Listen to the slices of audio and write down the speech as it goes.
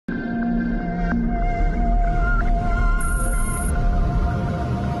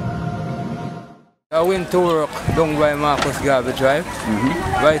I went to work down by Marcus Garvey Drive.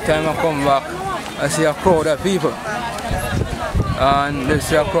 By the time I come back, I see a crowd of people. And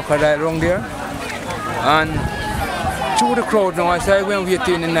there's a crocodile around there. And through the crowd now, I say I went wait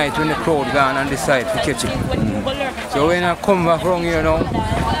in the night when the crowd gone and decide to catch it. So when I come back around here now,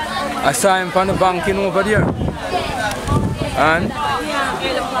 I saw him on the banking over there. And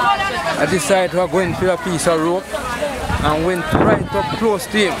I decided to go in for a piece of rope and went right up close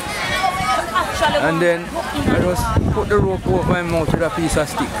to him. And then I just put the rope over my mouth with a piece of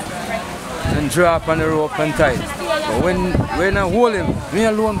stick and drop on the rope and tie it. But when I hold him, me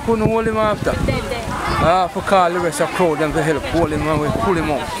alone couldn't hold him after. I have to call the rest of the crowd and to help hold him and we pull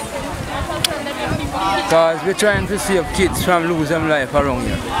him out. Because we're trying to save kids from losing life around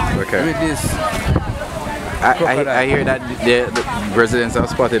here. Okay. With this I hear that the residents have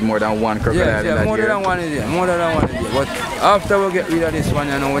spotted more than one crocodile. Yeah, more than one is there. More than one is there. But after we get rid of this one,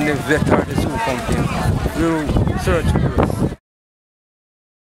 you know, when the vet or the zoo comes in, we'll search for the rest.